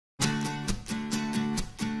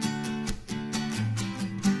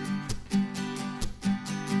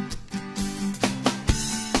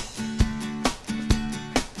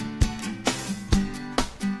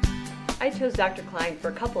I chose Dr. Klein for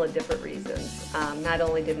a couple of different reasons. Not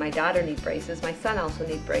only did my daughter need braces, my son also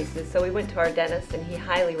needed braces, so we went to our dentist and he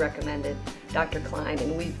highly recommended Dr. Klein,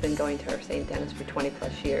 and we've been going to our same dentist for 20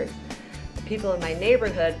 plus years. The people in my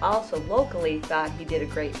neighborhood also locally thought he did a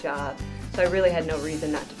great job, so I really had no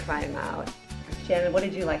reason not to try him out. Shannon, what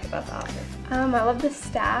did you like about the office? I love the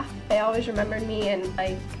staff. They always remembered me, and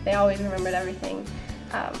they always remembered everything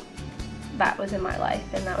that was in my life,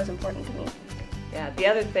 and that was important to me. Yeah, the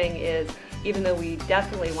other thing is, even though we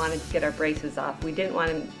definitely wanted to get our braces off, we didn't want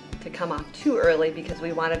them to come off too early because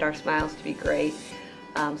we wanted our smiles to be great.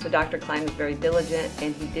 So Dr. Klein was very diligent,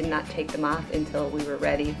 and he did not take them off until we were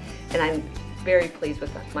ready. And I'm very pleased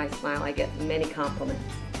with my smile. I get many compliments.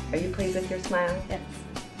 Are you pleased with your smile? Yes.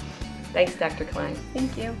 Thanks, Dr. Klein.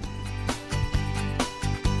 Thank you.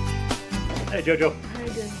 Hey, JoJo. How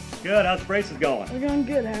you doing? Good. How's the braces going? We're going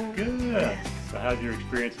good, huh? Good. Yeah. So how's your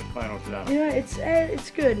experience at Klein Orthodontics? You know, it's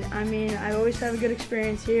good. I mean, I always have a good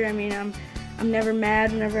experience here. I mean, I'm never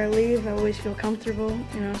mad whenever I leave. I always feel comfortable,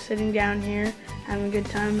 you know, sitting down here, having a good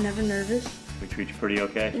time, never nervous. We treat you pretty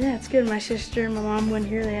okay? Yeah, it's good. My sister and my mom went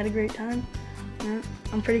here. They had a great time. Yeah,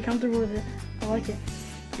 I'm pretty comfortable with it. I like it.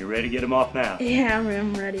 You ready to get them off now? Yeah,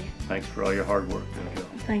 I'm ready. Thanks for all your hard work, JoJo.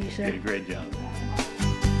 Thank you, sir. You did a great job.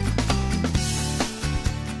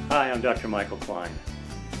 Hi, I'm Dr. Michael Klein.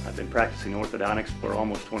 I've been practicing orthodontics for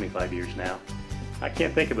almost 25 years now. I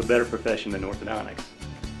can't think of a better profession than orthodontics.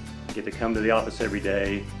 I get to come to the office every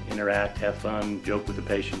day, interact, have fun, joke with the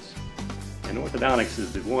patients. And orthodontics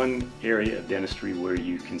is the one area of dentistry where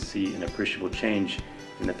you can see an appreciable change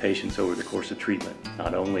in the patients over the course of treatment.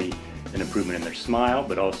 Not only an improvement in their smile,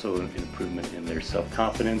 but also an improvement in their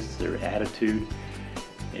self-confidence, their attitude.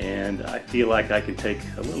 And I feel like I can take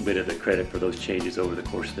a little bit of the credit for those changes over the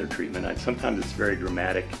course of their treatment. Sometimes it's very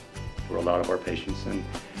dramatic for a lot of our patients, and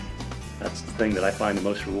that's the thing that I find the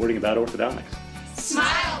most rewarding about orthodontics.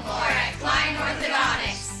 Smile more at Klein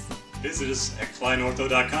Orthodontics. Visit us at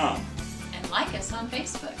kleinortho.com. And like us on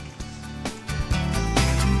Facebook.